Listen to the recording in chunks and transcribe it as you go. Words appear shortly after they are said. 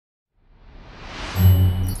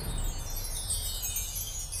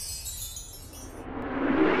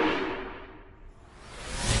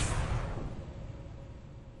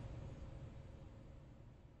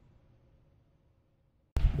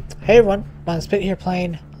Hey everyone, Mindlesspit here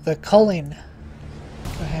playing the Culling.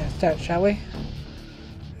 Go ahead and start, shall we?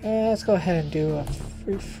 Let's go ahead and do a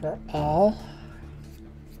free-for-all.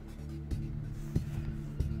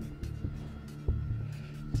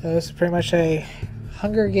 So this is pretty much a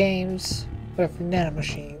Hunger Games with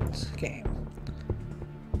nanomachines game.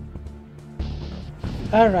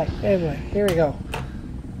 Alright, anyway, here we go.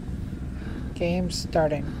 Game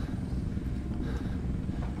starting.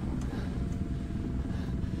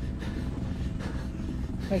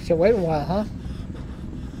 Makes you wait a while, huh?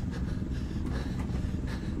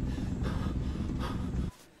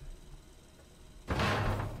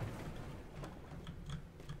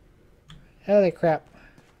 Holy crap.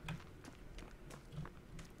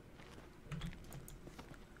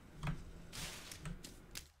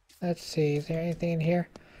 Let's see, is there anything in here?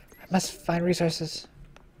 I must find resources.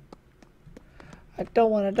 I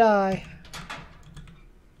don't want to die.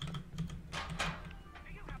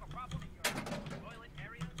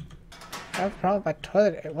 I have a problem with my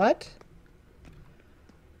toilet. What?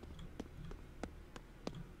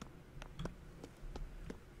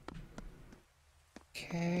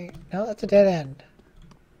 Okay. No, that's a dead end.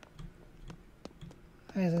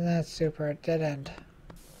 Isn't that super? A dead end.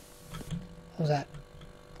 What was that?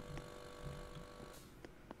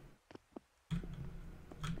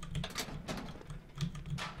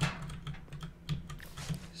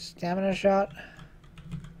 Stamina shot.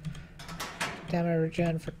 Stamina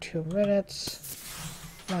regen for 2 minutes.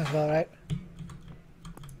 Might as well, right?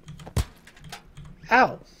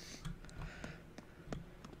 Ow!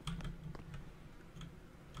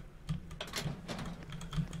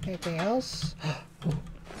 Anything else?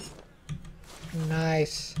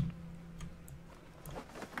 Nice.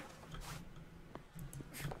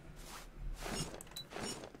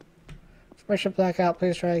 Information blackout,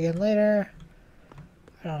 please try again later.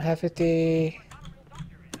 I don't have 50.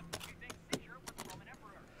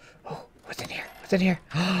 Oh, what's in here? What's in here?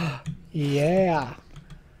 Yeah.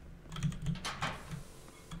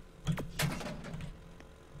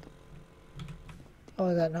 Oh,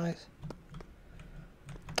 is that nice?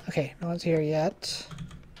 Okay, no one's here yet.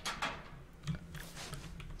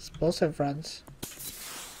 Explosive runs.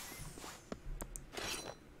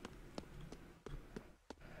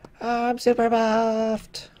 I'm super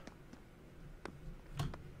buffed.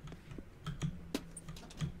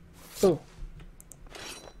 Ooh.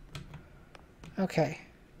 Okay.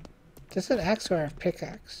 Is this an axe or a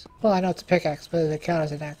pickaxe? Well, I know it's a pickaxe, but does it count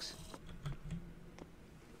as an axe?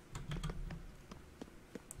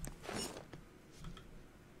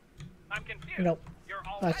 I'm confused. Nope. You're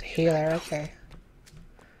Oh, it's a already healer, okay.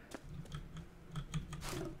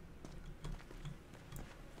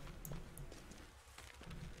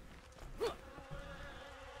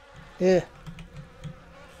 Ugh.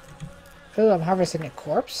 Ooh, I'm harvesting a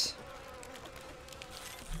corpse?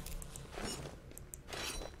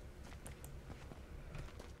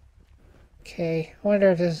 Okay, I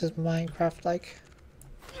wonder if this is Minecraft-like.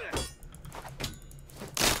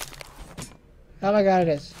 Oh my god, it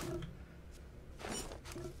is.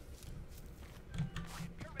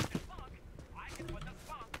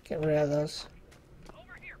 Get rid of those.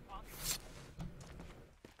 over here, punk.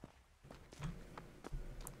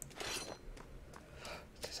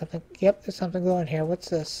 There's something. Yep, there's something going here. What's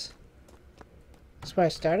this? That's where I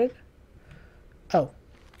started? Oh.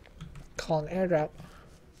 Call an airdrop.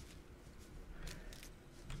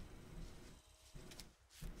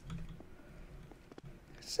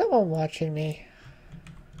 Is someone watching me?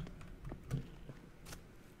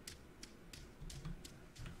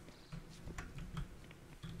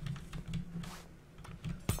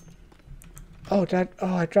 Oh,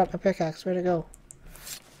 I dropped my pickaxe. Where'd it go?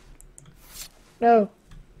 No.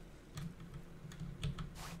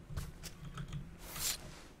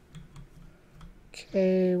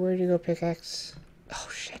 Okay, where'd you go, pickaxe? Oh,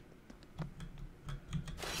 shit.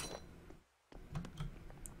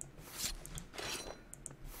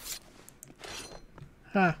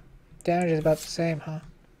 Huh. Damage is about the same, huh?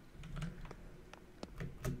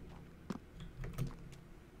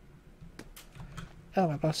 Oh,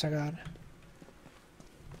 my buffs are gone.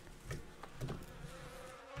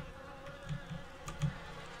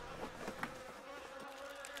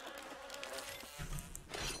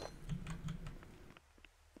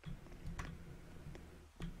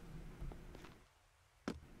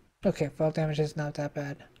 Okay, fall damage is not that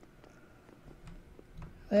bad.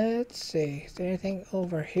 Let's see. Is there anything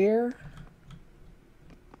over here?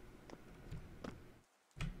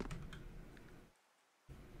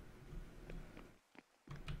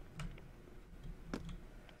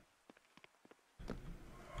 Ew,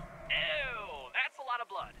 that's a lot of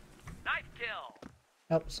blood. Knife kill.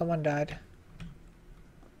 Oh, someone died.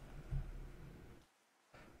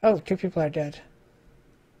 Oh, 2 people are dead.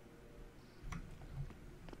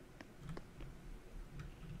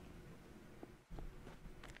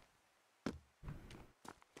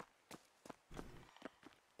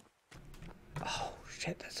 Oh,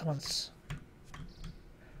 shit, that someone's...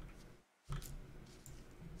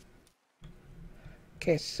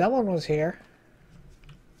 Okay, someone was here.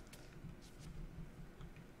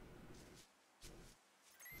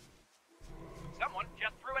 Someone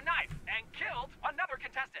just threw a knife and killed another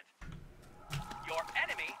contestant. Your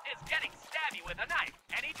enemy is getting stabby with a knife,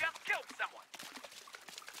 and he just killed someone.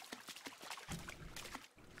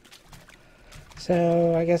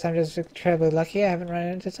 So, I guess I'm just incredibly lucky I haven't run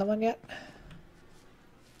into someone yet.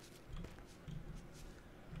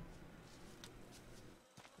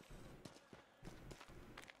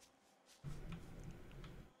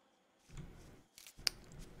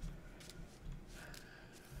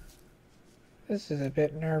 This is a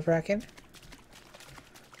bit nerve-wracking.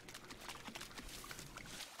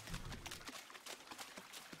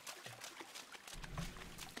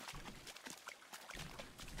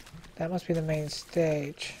 That must be the main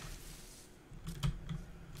stage.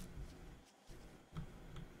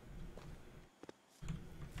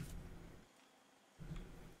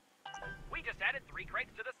 We just added 3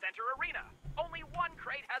 crates to the center arena. Only 1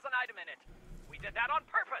 crate has an item in it. We did that on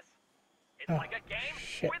purpose. It's Oh, like a game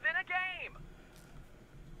shit. within a game.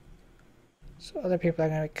 So other people are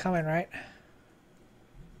going to be coming, right?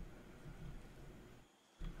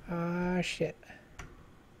 Ah, shit.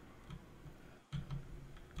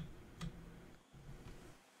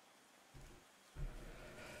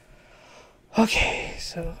 Okay,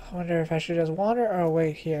 so I wonder if I should just wander or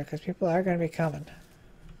wait here, because people are going to be coming.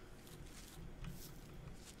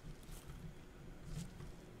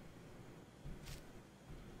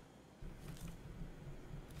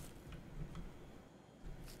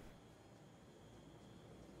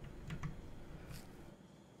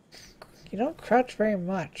 You don't crouch very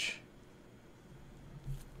much.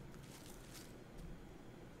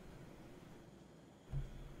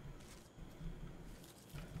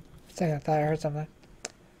 For a second, I thought I heard something.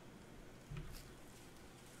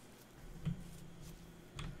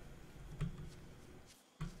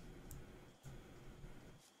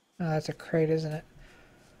 Oh, that's a crate, isn't it?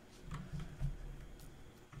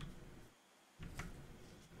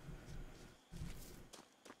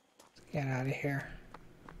 Let's get out of here.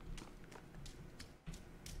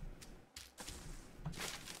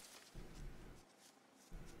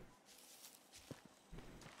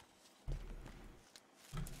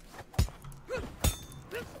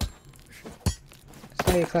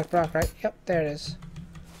 That's how you collect rock, right? Yep, there it is.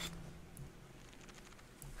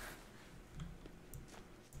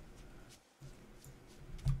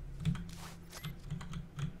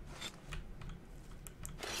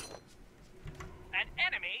 An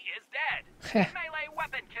enemy is dead. Melee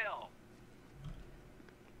weapon kill.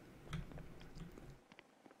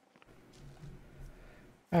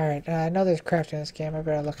 Alright, I know there's crafting in this game. I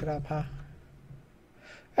better look it up, huh?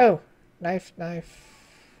 Oh! Knife, knife.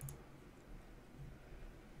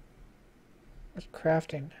 What's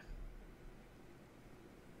crafting?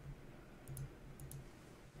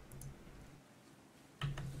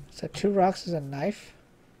 So 2 rocks is a knife?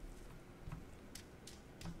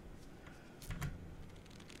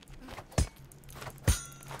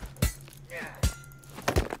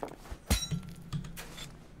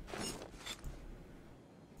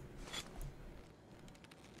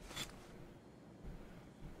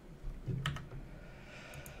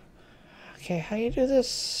 Okay, how do you do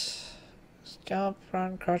this? Jump,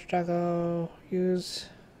 run, crouch, toggle, use,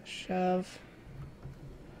 shove.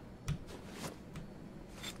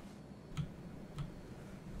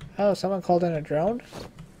 Oh, someone called in a drone?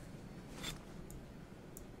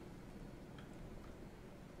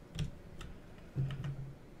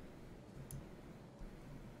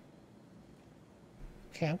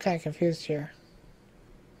 Okay, I'm kind of confused here.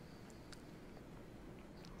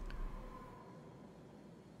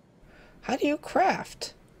 How do you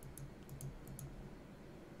craft?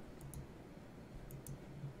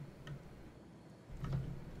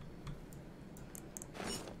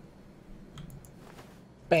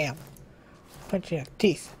 Bam. Punch you in the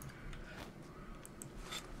teeth.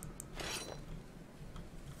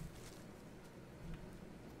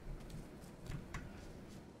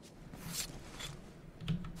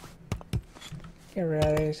 Get rid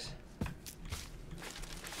of these.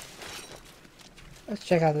 Let's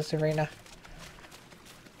check out this arena.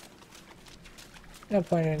 No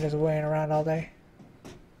point in just waiting around all day.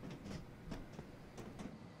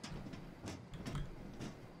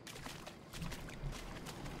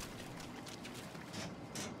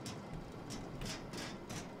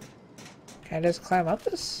 Can I just climb up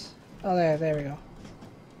this? Oh, there we go.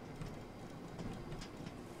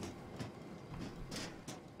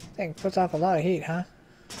 Thing puts off a lot of heat, huh?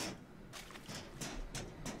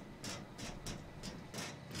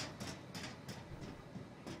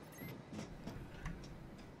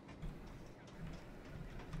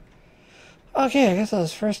 Okay, I guess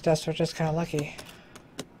those first deaths were just kind of lucky.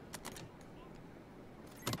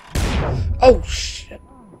 Oh, shit.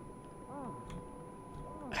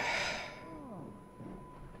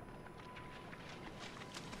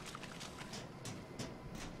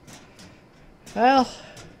 Well,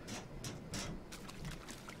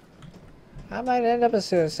 I might end up a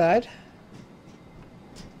suicide.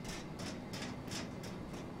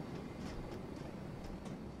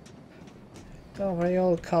 Go for the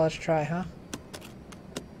old college try, huh?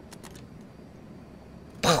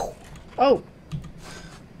 Oh!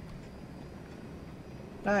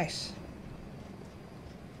 Nice.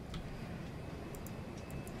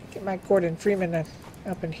 Get my Gordon Freeman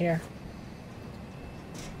up in here.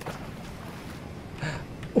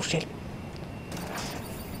 Oh shit.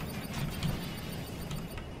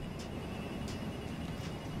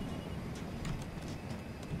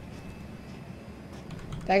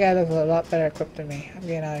 That guy looks a lot better equipped than me. I'm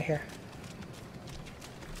getting out of here.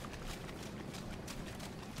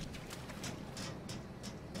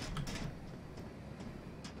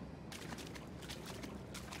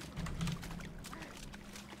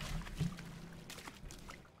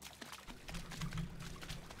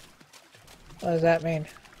 What does that mean?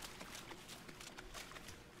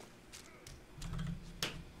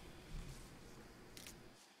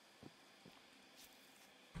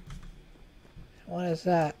 What is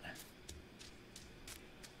that?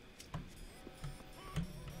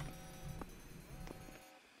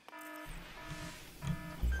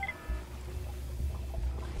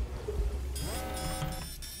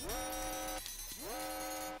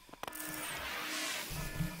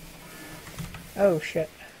 Oh shit.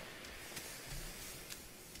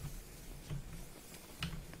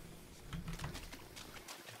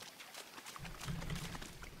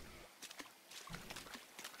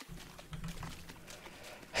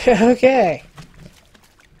 Okay.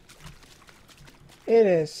 It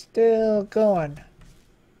is still going.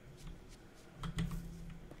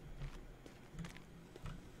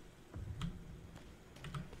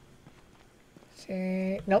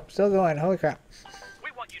 See, nope, still going. Holy crap.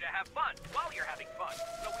 We want you to have fun while you're having fun.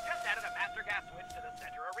 So we just added a master gas switch to the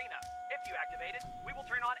center arena. If you activate it, we will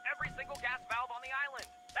turn on every single gas valve on the island.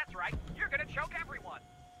 That's right, you're gonna choke everyone.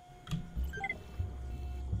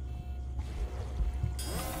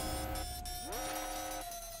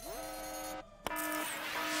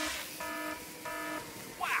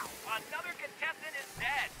 Wow, another contestant is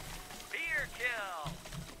dead. Beer kill.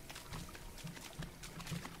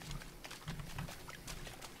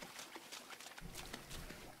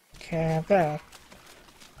 Okay, I've got to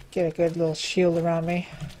get a good little shield around me.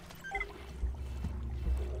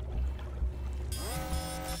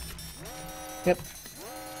 Yep.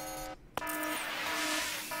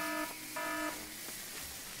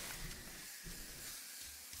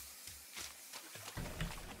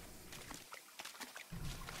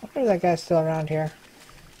 I wonder if that guy's still around here.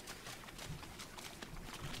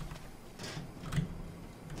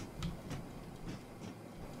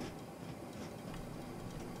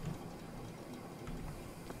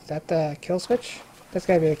 Is that the kill switch? That's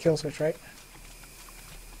gotta be the kill switch, right?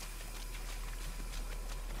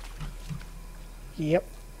 Yep.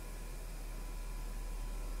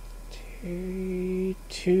 3,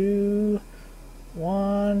 2,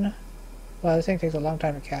 1. Wow, this thing takes a long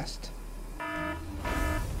time to cast.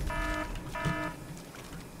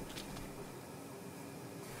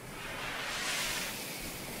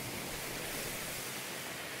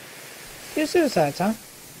 Two suicides, huh?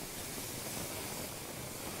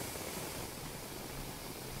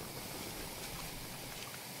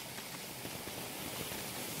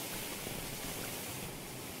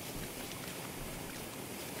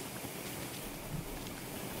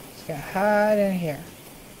 Just gonna hide in here.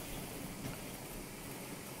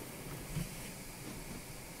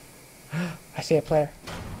 I see a player.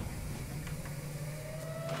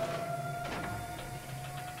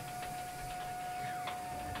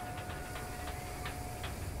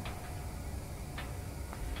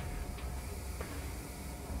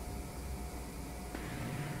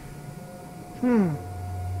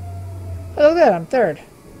 Oh, look at that, I'm third.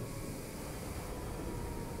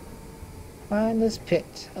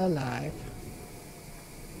 Mindlesspit alive.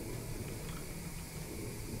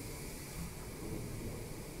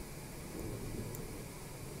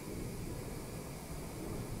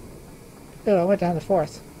 Oh, I went down to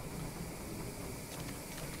fourth.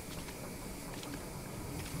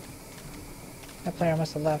 player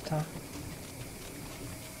must have left, huh?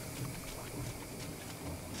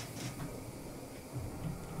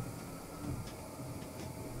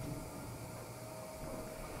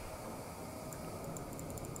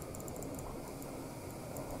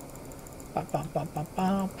 Bump, bump, bump, bump,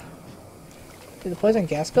 bump. Did the poison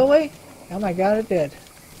gas go away? Oh my god, it did.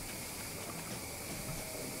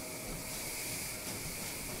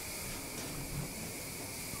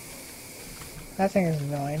 That thing is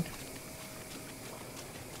annoying.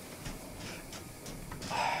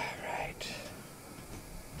 Alright.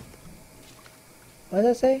 What did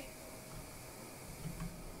it say?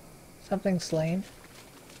 Something slain?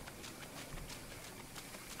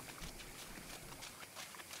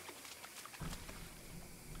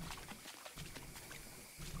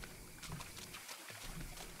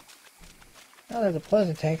 Oh, there's a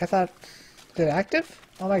poison tank. I thought... Is it active?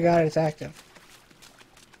 Oh my god, it's active.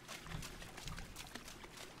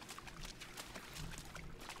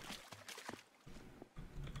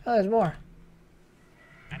 Oh, there's more.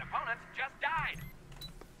 An opponent just died.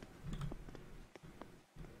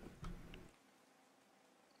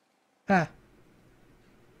 Huh.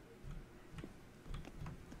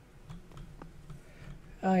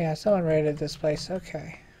 Oh yeah, someone raided this place.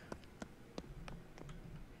 Okay.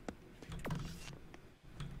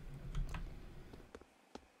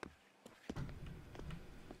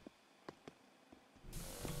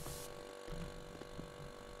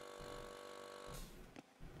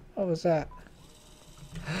 What was that?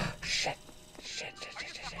 Shit. Shit, shit, Are you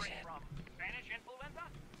shit, shit, suffering shit. from Spanish influenza?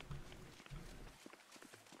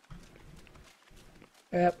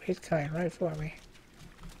 Yep, he's coming right for me.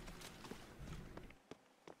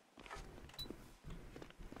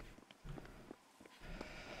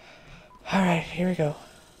 Alright, here we go.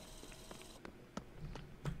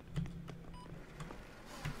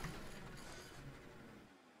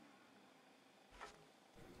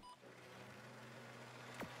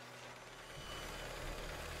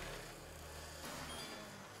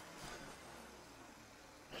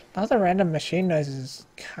 All the random machine noises is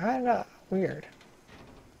kinda weird.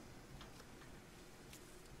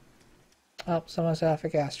 Oh, someone set off a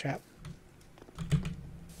gas trap.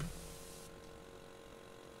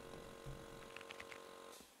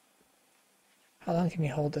 How long can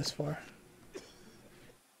you hold this for?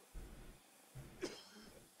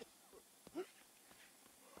 You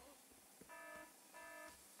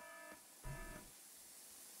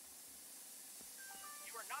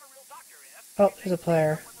are not a real doctor if Oh, there's a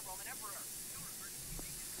player. was the Roman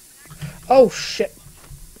emperor. Oh, shit.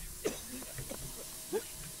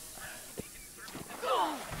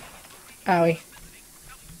 Owie.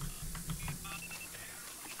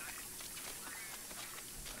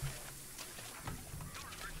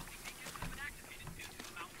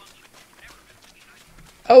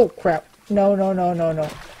 Oh, crap. No, no, no, no, no.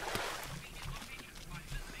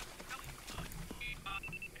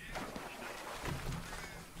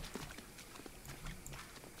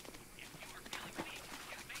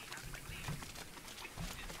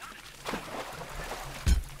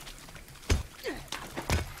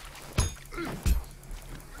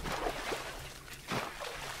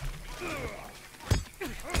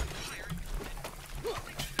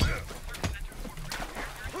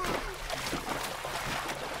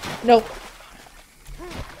 Nope.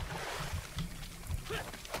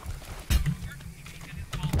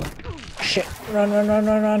 Shit. Run, run, run,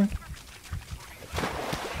 run, run.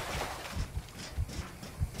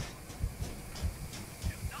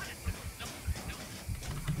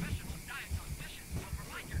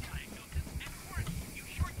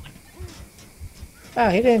 Wow,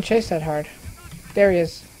 he didn't chase that hard. There he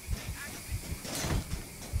is.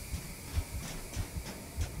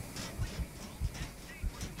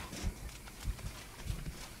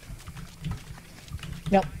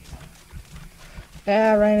 Nope.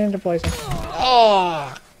 Ah, ran into poison.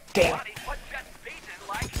 Oh, damn. Body put just beaten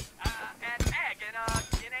like an egg in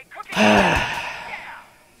a cooking yeah.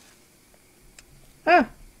 Huh.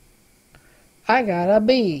 I got a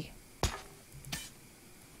B.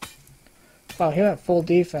 Wow, he went full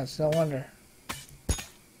defense, no wonder.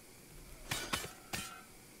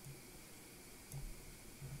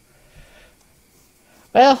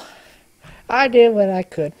 Well, I did what I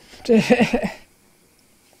could.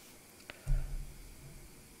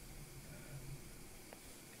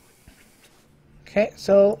 Okay,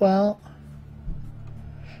 so, well,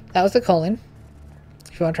 that was the Culling.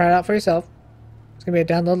 If you want to try it out for yourself, it's going to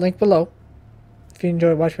be a download link below. If you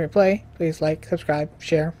enjoyed watching me play, please like, subscribe,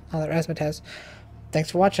 share, all that razzmatazz.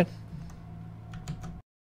 Thanks for watching.